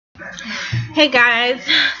Hey guys,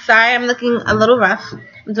 sorry I'm looking a little rough.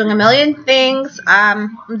 I'm doing a million things.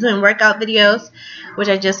 I'm doing workout videos, which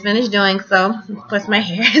I just finished doing, so of course my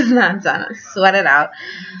hair is not done. I sweat it out.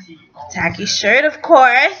 Tacky shirt, of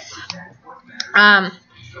course. In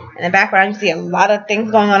the background you can see a lot of things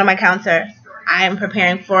going on my counter. I am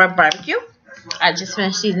preparing for a barbecue. I just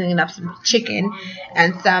finished seasoning up some chicken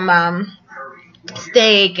and some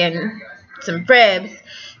steak and some ribs.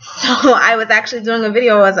 So I was actually doing a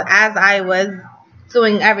video as I was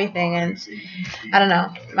doing everything, and I don't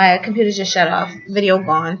know, my computer just shut off, video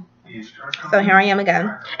gone. So here I am again,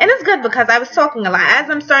 and it's good because I was talking a lot, as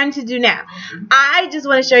I'm starting to do now. I just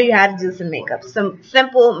want to show you how to do some makeup, some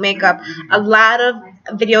simple makeup. A lot of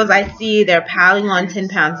videos I see, they're piling on 10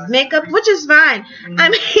 pounds of makeup, which is fine. I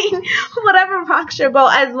mean, whatever rocks your boat,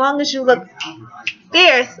 as long as you look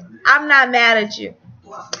fierce, I'm not mad at you.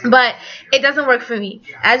 But it doesn't work for me.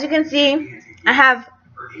 As you can see, I have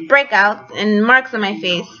breakouts and marks on my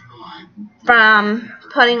face from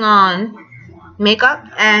putting on makeup,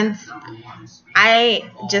 and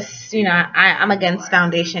I just, I'm against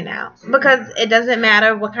foundation now, because it doesn't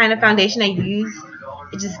matter what kind of foundation I use,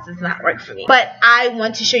 it just does not work for me. But I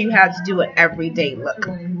want to show you how to do an everyday look.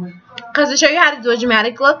 Because to show you how to do a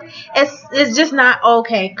dramatic look, it's just not,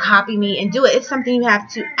 okay, copy me and do it. It's something you have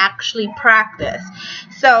to actually practice.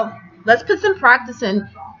 So let's put some practice in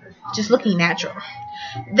just looking natural.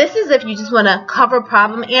 This is if you just want to cover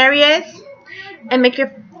problem areas and make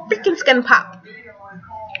your freaking skin pop.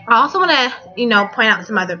 I also want to, point out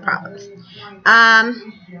some other problems.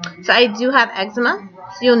 So I do have eczema.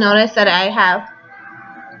 So you'll notice that I have...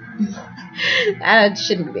 I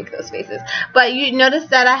shouldn't make those faces, but you notice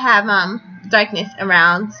that I have darkness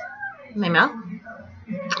around my mouth.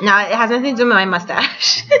 Now it has nothing to do with my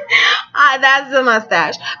mustache. That's the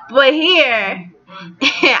mustache. But here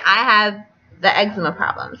I have the eczema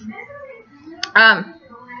problems.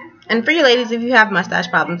 And for you ladies, if you have mustache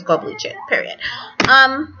problems, go bleach it. Period.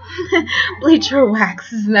 Bleach or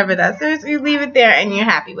wax is never that serious. You leave it there and you're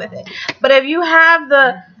happy with it. But if you have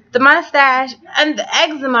the mustache and the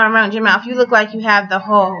eczema around your mouth, you look like you have the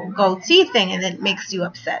whole goatee thing, and it makes you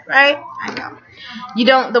upset, right? I know. You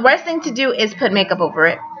don't. The worst thing to do is put makeup over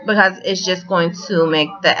it, because it's just going to make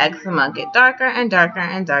the eczema get darker and darker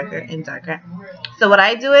and darker and darker. So what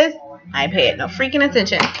I do is I pay it no freaking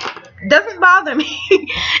attention. It doesn't bother me.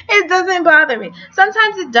 It doesn't bother me.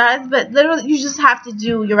 Sometimes it does, but literally you just have to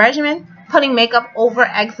do your regimen. Putting makeup over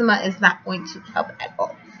eczema is not going to help at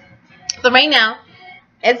all. So right now,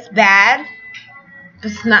 it's bad,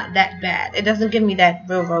 but it's not that bad. It doesn't give me that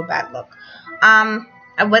real bad look.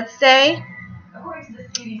 I would say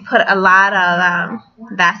put a lot of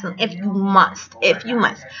Vaseline if you must.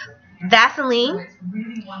 Vaseline,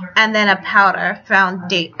 and then a powder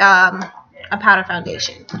foundation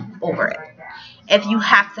over it, if you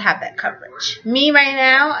have to have that coverage. Me right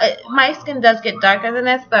now, my skin does get darker than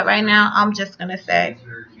this, but right now I'm just gonna say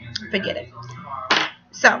forget it.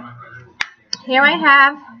 So here I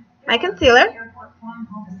have my concealer,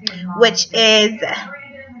 which is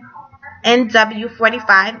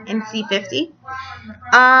NW45 NC50.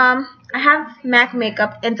 I have MAC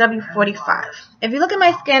makeup NW45. If you look at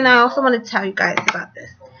my skin, I also want to tell you guys about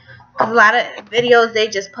this. A lot of videos, they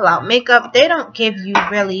just pull out makeup. They don't give you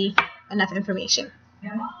really enough information.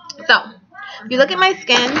 So if you look at my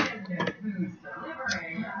skin,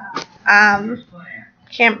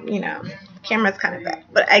 camera's kind of bad,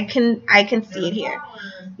 but I can see it here.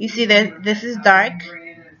 You see that this is dark,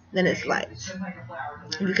 then it's light.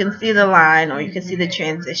 You can see the line, or you can see the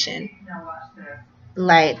transition.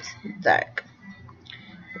 Light, dark.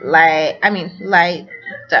 Light,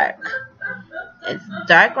 dark. It's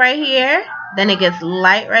dark right here, then it gets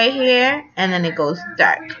light right here, and then it goes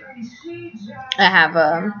dark. I have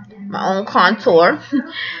my own contour.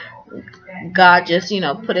 God just,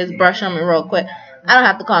 put his brush on me real quick. I don't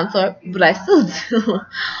have the contour, but I still do.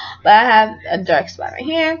 But I have a dark spot right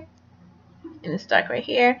here, and it's dark right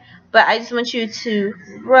here. But I just want you to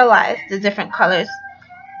realize the different colors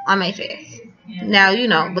on my face. Now,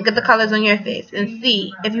 look at the colors on your face and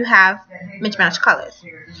see if you have mismatched colors.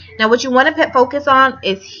 Now, what you want to focus on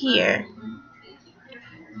is here.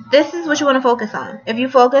 This is what you want to focus on. If you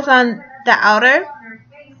focus on the outer,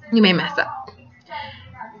 you may mess up.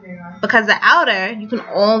 Because the outer, you can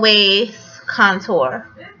always contour,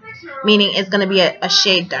 meaning it's going to be a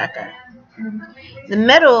shade darker. The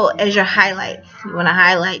middle is your highlights. You want to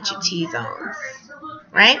highlight your T-zones,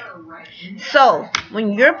 right? So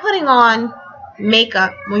when you're putting on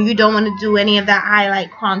makeup, when you don't want to do any of that highlight,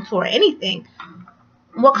 contour, anything,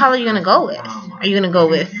 what color are you going to go with? Are you going to go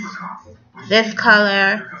with this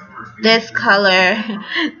color, this color.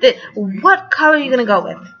 What color are you going to go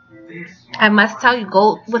with? I must tell you,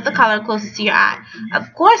 go with the color closest to your eye.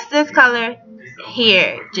 Of course, this color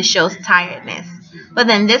here just shows tiredness. But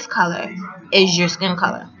then this color is your skin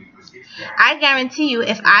color. I guarantee you,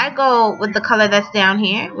 if I go with the color that's down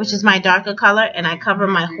here, which is my darker color, and I cover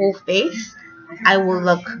my whole face, I will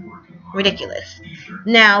look ridiculous.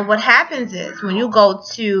 Now, what happens is, when you go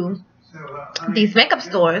to these makeup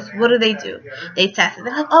stores, what do? They test it.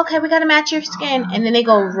 They're like, okay, we got to match your skin. And then they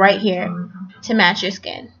go right here to match your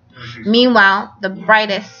skin. Meanwhile, the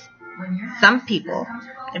brightest, some people,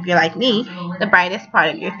 if you're like me, the brightest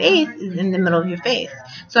part of your face is in the middle of your face.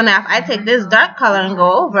 So now if I take this dark color and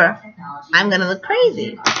go over, I'm going to look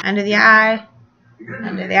crazy. Under the eye,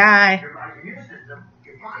 under the eye.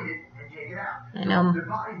 I know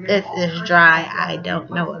this is dry. I don't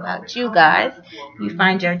know about you guys. You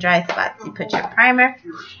find your dry spots, you put your primer.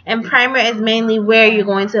 And primer is mainly where you're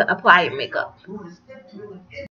going to apply your makeup.